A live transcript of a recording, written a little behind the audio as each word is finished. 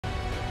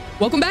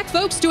Welcome back,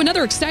 folks, to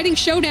another exciting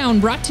showdown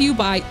brought to you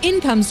by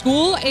Income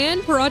School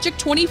and Project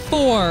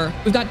 24.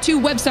 We've got two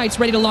websites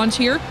ready to launch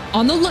here.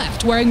 On the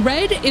left, wearing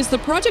red, is the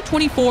Project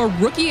 24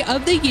 Rookie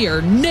of the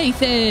Year,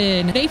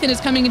 Nathan. Nathan is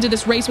coming into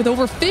this race with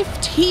over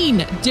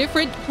 15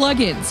 different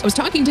plugins. I was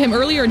talking to him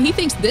earlier, and he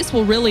thinks this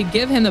will really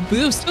give him a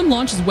boost and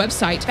launch his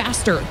website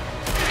faster.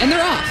 And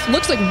they're off.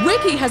 Looks like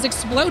Ricky has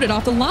exploded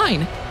off the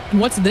line. And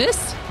what's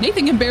this?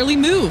 Nathan can barely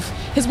move.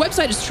 His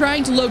website is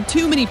trying to load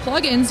too many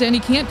plugins, and he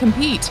can't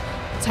compete.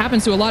 This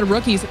happens to a lot of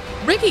rookies.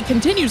 Ricky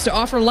continues to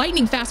offer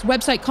lightning-fast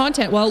website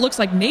content while it looks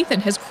like Nathan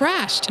has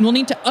crashed and will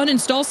need to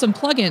uninstall some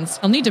plugins.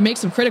 I'll need to make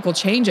some critical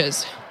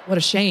changes. What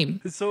a shame.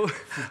 So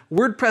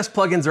WordPress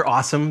plugins are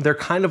awesome. They're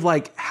kind of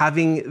like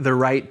having the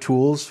right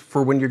tools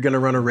for when you're going to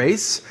run a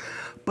race,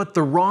 but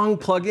the wrong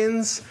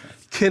plugins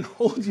can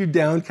hold you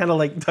down, kind of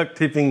like duct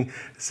taping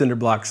cinder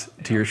blocks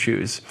to your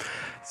shoes.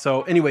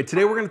 So anyway,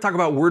 today we're going to talk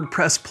about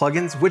WordPress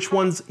plugins, which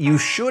ones you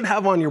should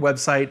have on your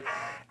website,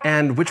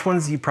 and which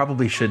ones you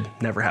probably should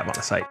never have on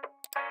a site.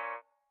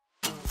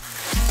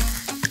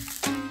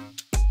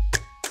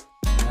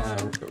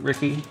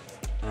 Ricky,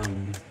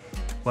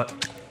 What?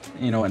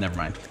 you know what, never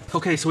mind.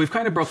 Okay, so we've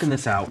kind of broken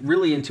this out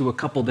really into a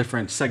couple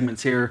different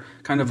segments here,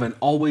 kind of an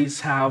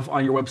always have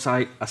on your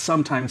website, a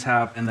sometimes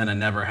have, and then a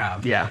never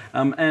have. Yeah.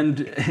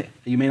 And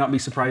you may not be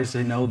surprised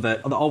to know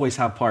that the always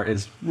have part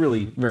is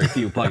really very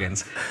few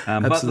plugins.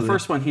 But the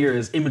first one here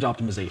is image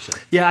optimization.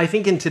 Yeah, I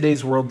think in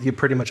today's world, you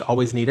pretty much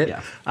always need it.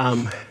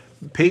 Yeah.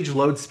 Page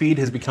load speed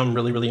has become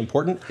really, really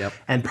important. Yep.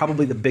 And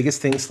probably the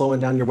biggest thing slowing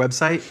down your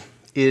website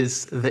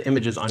is the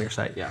images on your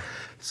site. Yeah.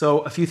 So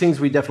a few things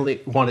we definitely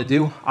want to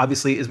do,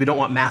 obviously, is we don't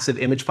want massive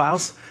image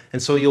files.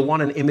 And so you'll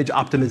want an image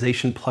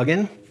optimization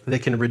plugin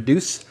that can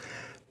reduce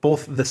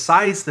both the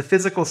size, the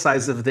physical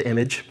size of the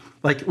image.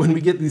 Like when we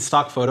get these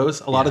stock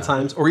photos, a lot of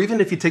times, or even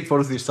if you take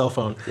photos with your cell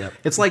phone,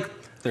 it's like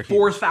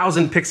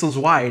 4,000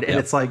 pixels wide, and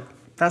it's like,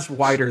 that's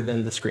wider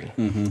than the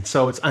screen.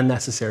 So it's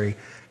unnecessary.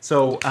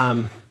 So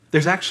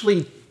there's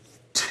actually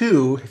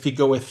two, if you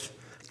go with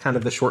kind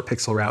of the short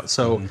pixel route.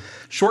 So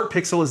short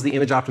pixel is the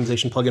image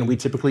optimization plugin we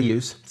typically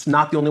use. It's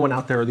not the only one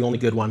out there or the only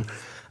good one.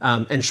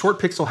 And short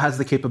pixel has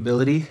the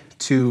capability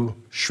to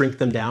shrink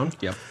them down.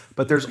 Yep.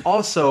 But there's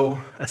also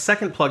a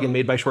second plugin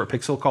made by Short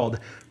Pixel called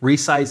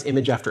Resize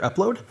Image After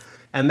Upload.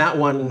 And that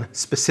one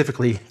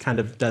specifically kind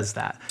of does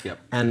that. Yep.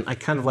 And I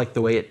kind of like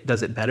the way it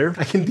does it better.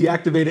 I can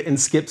deactivate it and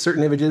skip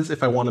certain images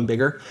if I want them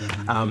bigger.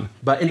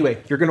 But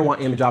anyway, you're going to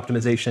want image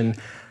optimization.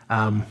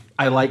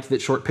 I like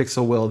that Short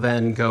Pixel will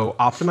then go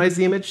optimize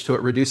the image so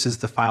it reduces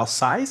the file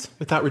size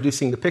without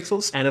reducing the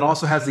pixels. And it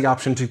also has the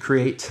option to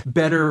create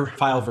better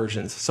file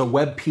versions. So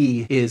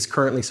WebP is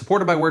currently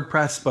supported by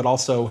WordPress, but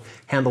also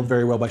handled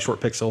very well by Short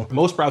Pixel.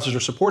 Most browsers are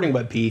supporting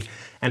WebP,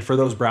 and for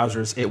those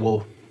browsers, it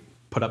will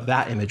put up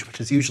that image,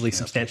 which is usually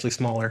substantially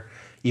smaller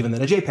even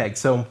than a JPEG.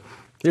 So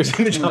there's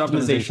image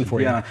optimization for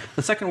you. Yeah.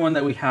 The second one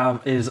that we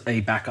have is a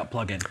backup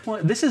plugin.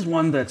 Well, this is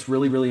one that's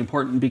really, really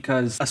important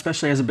because,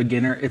 especially as a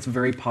beginner, it's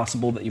very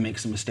possible that you make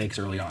some mistakes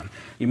early on.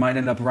 You might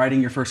end up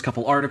writing your first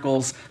couple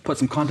articles, put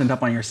some content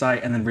up on your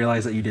site, and then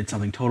realize that you did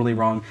something totally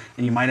wrong,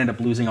 and you might end up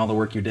losing all the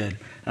work you did.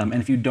 And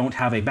if you don't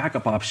have a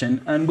backup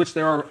option, in which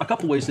there are a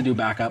couple ways to do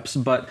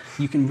backups, but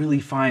you can really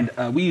find,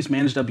 we use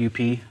Managed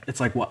WP. It's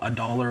like, what,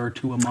 $1 or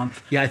 $2 a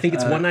month? Yeah, I think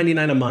it's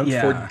 $1.99 a month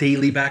for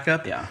daily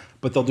backup. Yeah.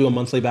 But they'll do a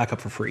monthly backup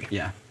for free.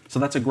 Yeah. So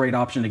that's a great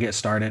option to get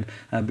started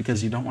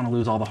because you don't want to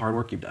lose all the hard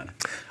work you've done.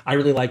 I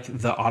really like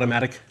the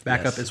automatic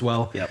backup as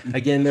well. Yep.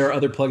 Again, there are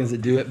other plugins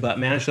that do it, but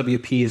Managed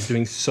WP is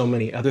doing so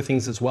many other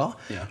things as well.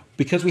 Yeah.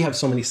 Because we have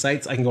so many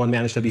sites, I can go on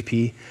Managed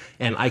WP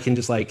and I can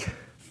just like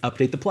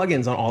update the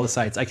plugins on all the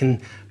sites. I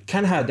can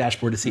kind of have a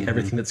dashboard to see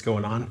everything that's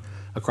going on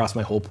across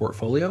my whole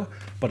portfolio,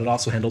 but it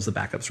also handles the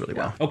backups really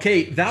well.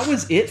 Okay, that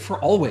was it for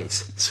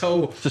always.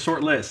 So it's a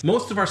short list.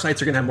 Most of our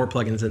sites are gonna have more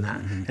plugins than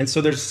that. And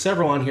so there's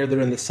several on here that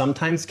are in the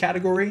sometimes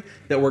category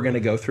that we're gonna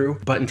go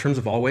through, but in terms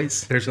of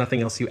always, there's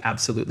nothing else you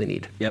absolutely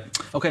need. Yep.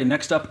 Okay,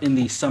 next up in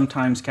the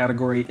sometimes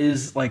category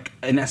is like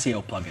an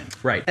SEO plugin.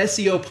 Right,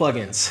 SEO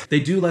plugins. They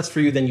do less for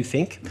you than you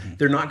think.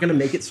 They're not gonna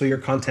make it so your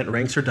content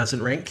ranks or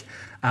doesn't rank.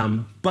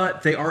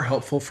 But they are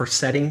helpful for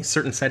setting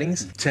certain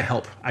settings to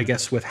help, I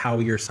guess, with how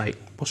your site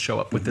will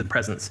show up with the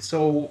presence.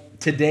 So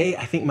today,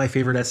 I think my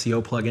favorite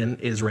SEO plugin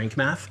is Rank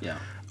Math. Yeah.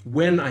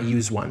 When I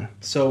use one.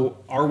 So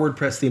our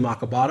WordPress theme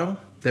Acabado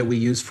that we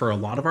use for a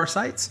lot of our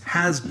sites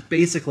has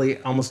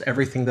basically almost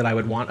everything that I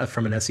would want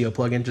from an SEO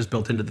plugin just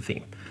built into the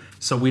theme.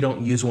 So we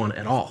don't use one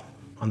at all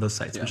on those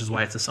sites, which is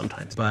why it's a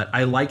sometimes. But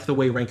I like the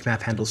way Rank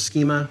Math handles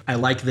schema. I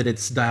like that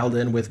it's dialed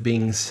in with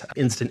Bing's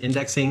instant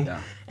indexing,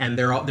 and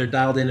they're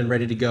dialed in and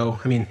ready to go.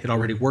 I mean, it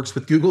already works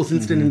with Google's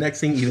instant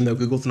indexing, even though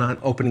Google's not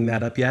opening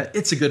that up yet.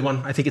 It's a good one.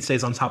 I think it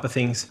stays on top of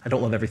things. I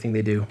don't love everything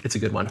they do. It's a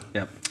good one.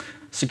 Yep.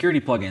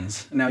 security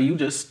plugins. Now, you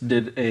just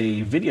did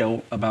a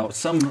video about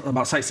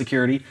site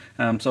security.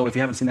 So if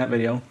you haven't seen that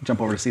video,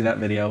 jump over to see that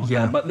video.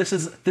 Yeah. But this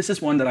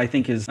is one that I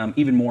think is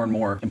even more and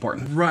more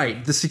important.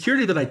 Right. The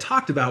security that I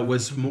talked about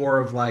was more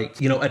of like,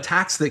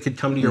 attacks that could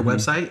come to your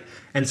website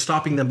and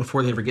stopping them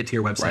before they ever get to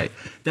your website. Right.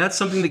 That's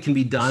something that can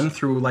be done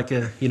through like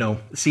a,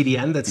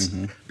 CDN that's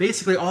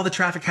basically all the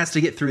traffic has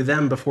to get through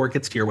them before it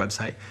gets to your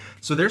website.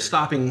 So they're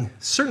stopping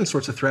certain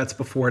sorts of threats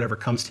before it ever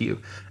comes to you.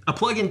 A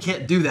plugin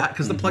can't do that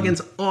because the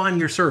plugin's on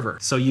your server.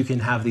 So you can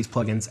have these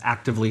plugins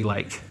actively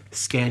like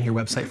scan your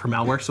website for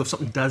malware. So if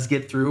something does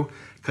get through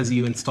because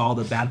you installed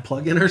a bad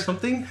plugin or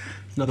something,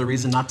 another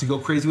reason not to go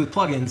crazy with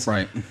plugins.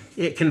 Right.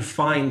 It can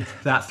find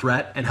that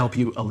threat and help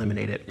you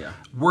eliminate it. Yeah.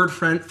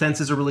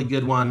 WordFence is a really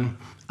good one.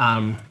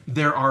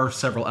 There are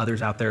several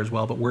others out there as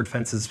well, but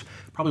WordFence is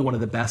probably one of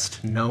the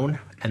best known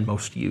and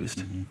most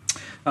used.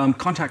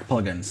 Contact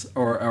plugins,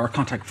 or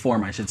contact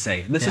form, I should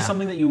say. This is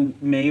something that you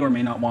may or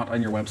may not want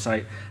on your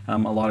website. A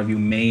lot of you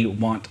may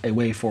want a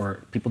way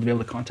for people to be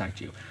able to contact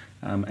you.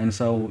 And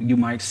so you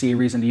might see a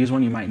reason to use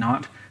one, you might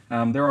not.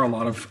 There are a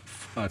lot of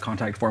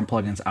contact form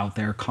plugins out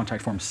there.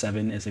 Contact Form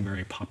 7 is a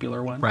very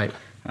popular one. Right.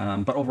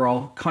 But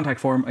overall, contact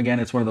form, again,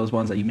 it's one of those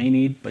ones that you may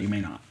need, but you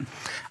may not.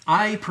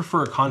 I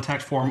prefer a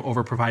contact form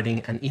over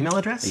providing an email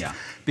address. Yeah.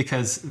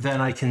 Because then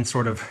I can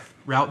sort of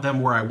route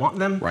them where I want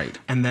them. Right.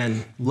 And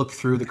then look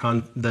through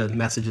the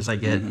messages I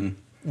get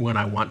when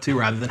I want to,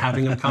 rather than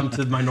having them come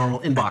to my normal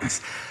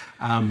inbox.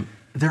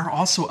 There are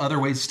also other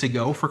ways to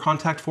go for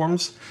contact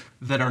forms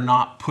that are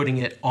not putting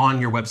it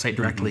on your website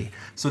directly.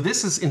 So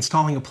this is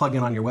installing a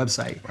plugin on your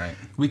website. Right.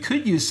 We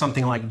could use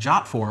something like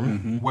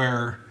JotForm,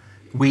 where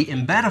we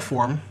embed a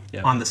form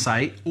on the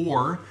site,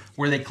 or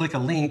where they click a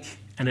link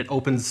and it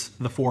opens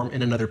the form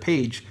in another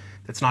page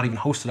that's not even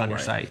hosted on your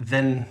site.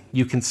 Then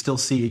you can still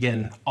see,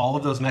 again, all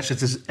of those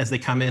messages as they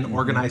come in,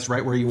 organized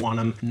right where you want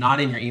them, not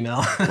in your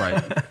email.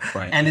 Right.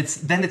 And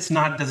it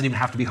doesn't even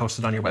have to be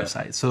hosted on your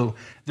website. So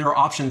there are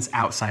options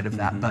outside of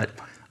that, but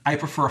I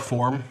prefer a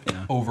form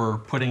over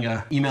putting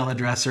an email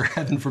address or,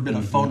 heaven forbid,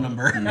 a phone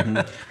number.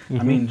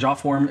 I mean,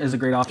 JotForm is a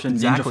great option,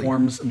 Exactly. Ninja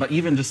Forms, but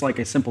even just like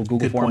a simple Google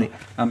Good form,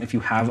 point. if you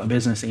have a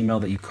business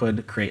email that you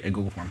could create a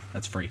Google form,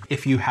 that's free.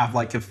 If you have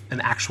like an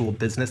actual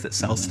business that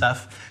sells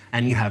stuff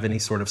and you have any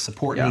sort of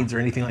support needs or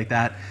anything like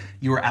that,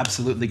 you are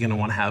absolutely going to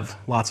want to have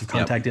lots of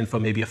contact info,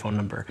 maybe a phone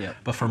number.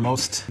 But for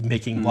most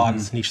making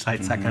blogs, niche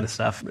sites, that kind of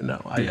stuff,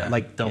 no,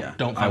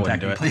 don't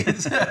contact me,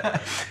 please.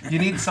 You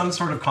need some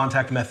sort of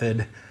contact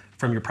method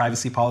from your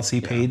privacy policy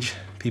page.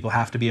 People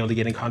have to be able to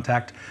get in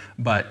contact,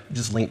 but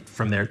just link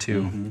from there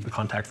to the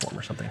contact form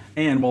or something.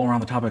 And while we're on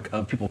the topic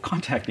of people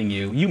contacting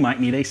you, you might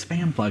need a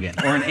spam plugin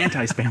or an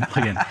anti-spam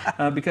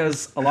plugin,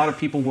 because a lot of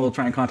people will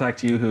try and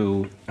contact you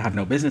who have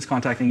no business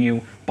contacting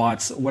you,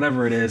 bots,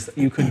 whatever it is,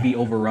 you could be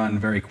overrun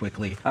very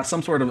quickly.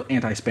 Some sort of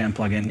anti-spam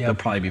plugin would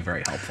probably be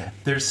very helpful.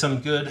 There's some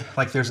good,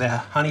 like there's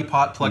a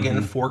honeypot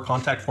plugin for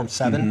Contact Form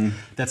 7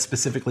 that's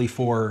specifically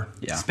for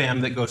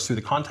spam that goes through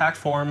the contact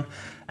form.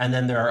 And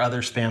then there are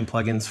other spam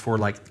plugins for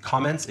like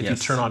comments. If you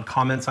turn on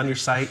comments on your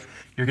site,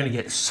 you're going to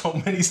get so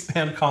many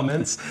spam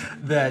comments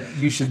that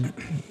you should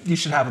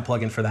have a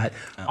plugin for that.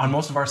 On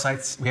most of our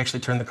sites, we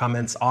actually turn the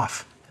comments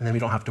off, and then we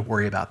don't have to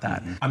worry about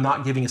that. I'm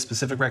not giving a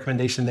specific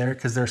recommendation there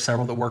because there are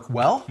several that work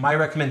well. My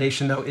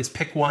recommendation though is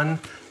pick one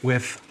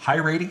with high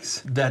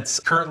ratings that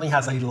currently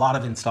has a lot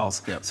of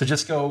installs. So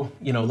just go,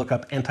 look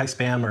up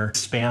anti-spam or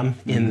spam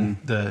in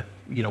the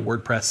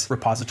WordPress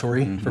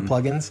repository for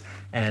plugins,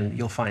 and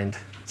you'll find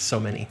so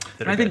many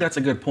that are I think that's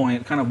a good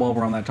point, kind of while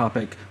we're on that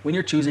topic. When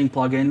you're choosing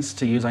plugins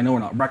to use, I know we're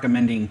not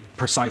recommending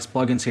precise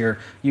plugins here,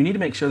 you need to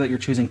make sure that you're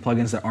choosing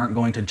plugins that aren't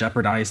going to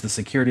jeopardize the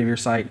security of your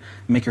site,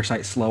 make your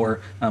site slower.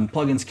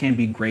 Plugins can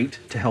be great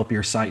to help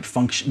your site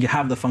function,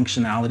 have the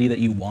functionality that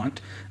you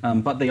want,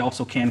 but they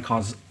also can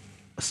cause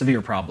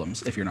severe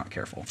problems if you're not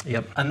careful.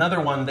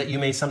 Another one that you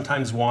may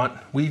sometimes want,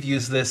 we've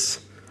used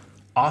this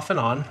off and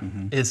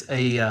on, is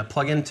a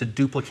plugin to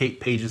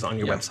duplicate pages on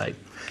your website.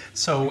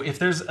 So if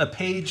there's a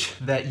page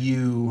that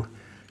you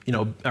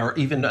or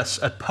even a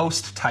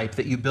post type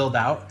that you build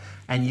out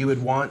and you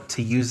would want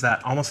to use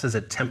that almost as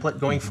a template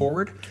going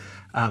forward,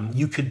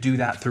 you could do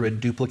that through a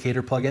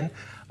Duplicator plugin.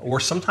 Or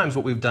sometimes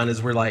what we've done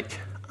is we're like,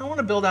 I want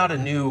to build out a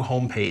new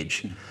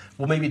homepage.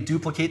 We'll maybe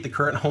duplicate the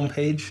current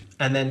homepage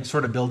and then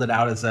sort of build it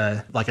out as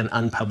like an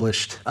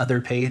unpublished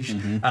other page.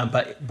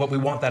 But we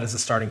want that as a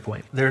starting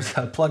point. There's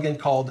a plugin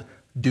called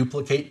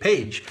Duplicate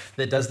Page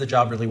that does the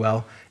job really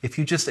well. If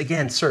you just,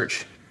 again,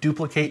 search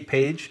Duplicate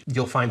Page,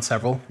 you'll find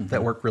several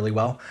that work really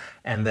well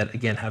and that,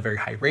 again, have very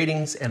high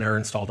ratings and are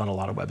installed on a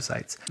lot of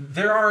websites.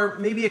 There are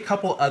maybe a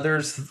couple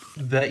others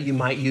that you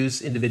might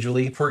use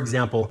individually. For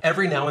example,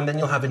 every now and then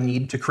you'll have a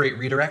need to create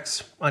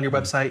redirects on your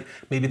website.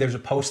 Maybe there's a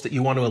post that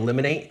you want to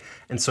eliminate,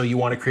 and so you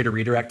want to create a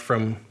redirect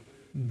from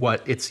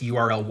what its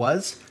URL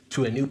was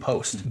to a new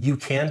post. You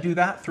can do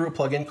that through a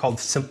plugin called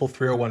Simple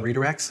 301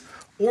 Redirects,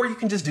 or you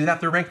can just do that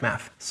through Rank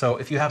Math. So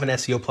if you have an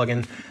SEO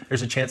plugin,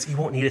 there's a chance you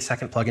won't need a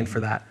second plugin for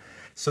that.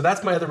 So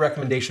that's my other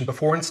recommendation.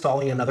 Before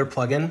installing another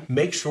plugin,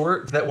 make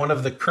sure that one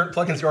of the current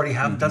plugins you already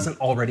have doesn't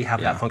already have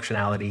that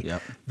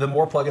functionality. The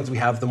more plugins we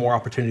have, the more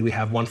opportunity we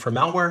have, one for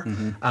malware,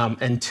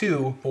 and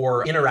two,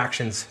 for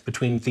interactions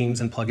between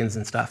themes and plugins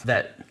and stuff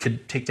that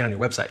could take down your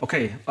website.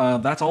 Okay,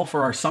 that's all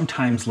for our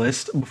sometimes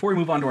list. Before we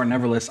move on to our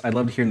never list, I'd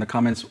love to hear in the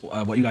comments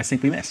what you guys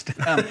think we missed.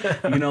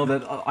 I know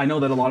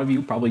that a lot of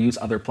you probably use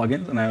other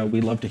plugins, and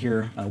we'd love to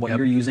hear what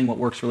you're using, what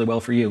works really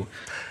well for you.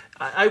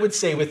 I would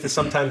say with the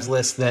sometimes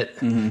list that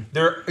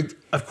there,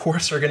 of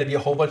course, are going to be a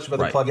whole bunch of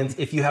other plugins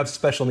if you have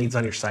special needs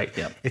on your site.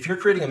 If you're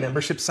creating a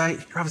membership site,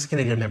 you're obviously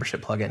going to need a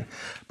membership plugin.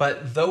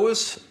 But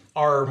those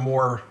are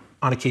more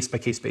on a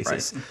case-by-case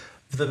basis.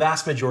 The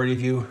vast majority of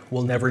you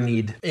will never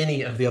need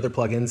any of the other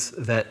plugins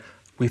that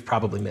we've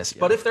probably missed.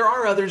 But if there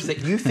are others that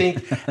you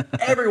think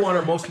everyone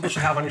or most people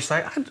should have on your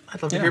site,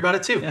 I'd love to hear about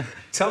it too.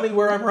 Tell me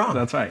where I'm wrong.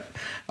 That's right.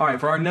 All right,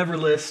 for our never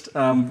list,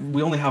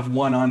 we only have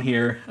one on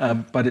here,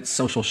 but it's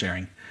social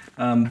sharing.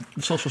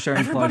 Social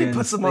sharing Everybody plugins,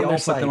 puts them they on all their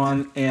put site. them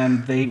on,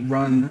 and they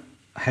run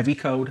heavy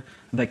code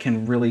that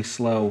can really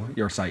slow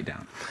your site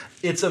down.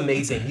 It's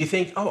amazing. You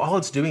think, oh, all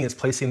it's doing is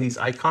placing these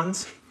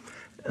icons?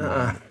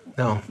 No.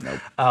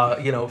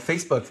 You know,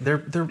 Facebook,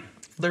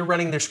 they're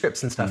running their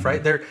scripts and stuff,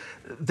 right?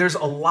 There's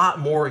a lot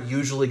more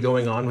usually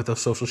going on with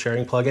those social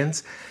sharing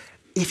plugins.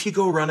 If you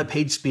go run a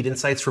page speed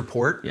insights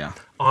report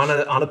on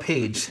a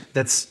page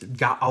that's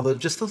got all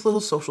just those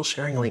little social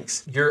sharing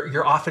links,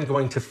 you're often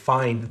going to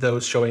find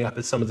those showing up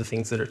as some of the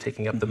things that are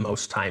taking up the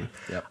most time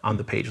on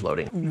the page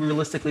loading.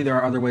 Realistically, there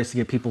are other ways to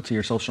get people to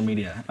your social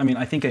media. I mean,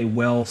 I think a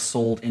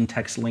well-sold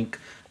in-text link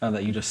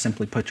that you just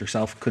simply put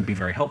yourself could be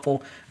very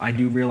helpful. I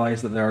do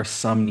realize that there are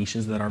some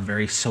niches that are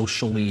very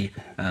socially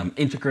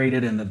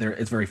integrated and that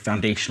it's very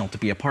foundational to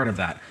be a part of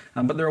that.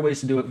 But there are ways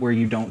to do it where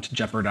you don't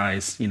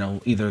jeopardize,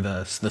 either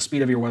the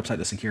speed of your website,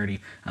 the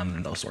security,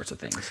 and those sorts of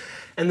things.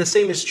 And the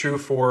same is true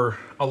for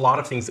a lot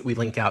of things that we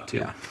link out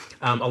to.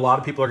 A lot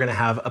of people are going to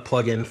have a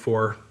plugin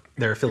for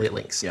their affiliate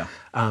links.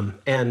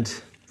 And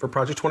for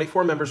Project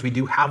 24 members, we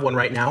do have one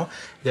right now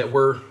that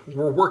we're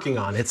working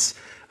on. It's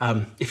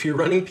if you're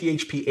running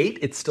PHP 8,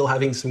 it's still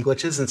having some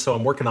glitches, and so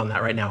I'm working on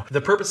that right now.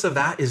 The purpose of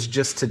that is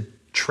just to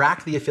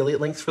track the affiliate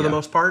links for the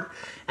most part,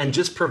 and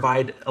just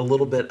provide a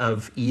little bit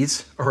of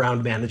ease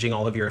around managing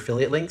all of your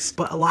affiliate links.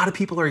 But a lot of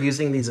people are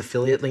using these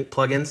affiliate link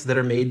plugins that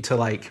are made to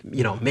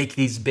make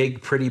these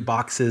big pretty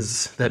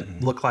boxes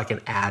that look like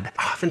an ad.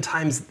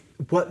 Oftentimes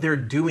what they're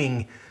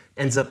doing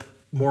ends up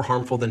more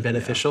harmful than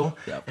beneficial.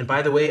 And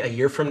by the way, a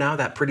year from now,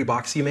 that pretty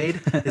box you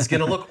made is going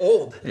to look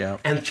old.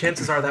 And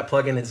chances are that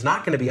plugin is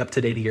not going to be up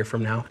to date a year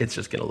from now. It's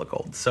just going to look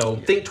old. So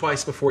think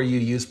twice before you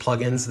use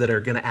plugins that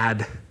are going to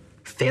add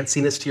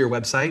fanciness to your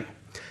website.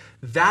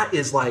 That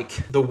is like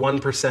the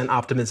 1%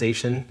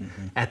 optimization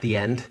at the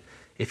end.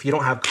 If you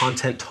don't have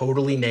content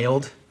totally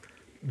nailed,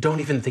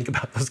 don't even think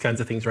about those kinds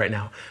of things right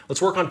now.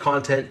 Let's work on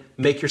content,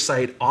 make your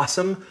site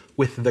awesome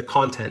with the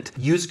content.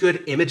 Use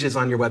good images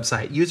on your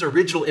website. Use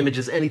original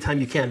images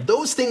anytime you can.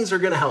 Those things are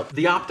gonna help.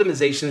 The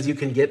optimizations you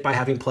can get by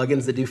having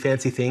plugins that do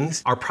fancy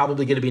things are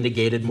probably gonna be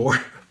negated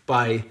more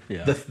by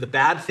the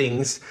bad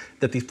things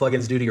that these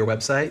plugins do to your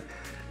website.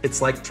 It's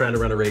like trying to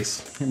run a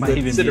race. It might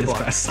even be cinder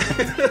blocks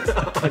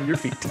on your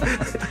feet.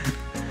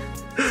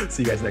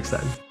 See you guys next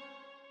time.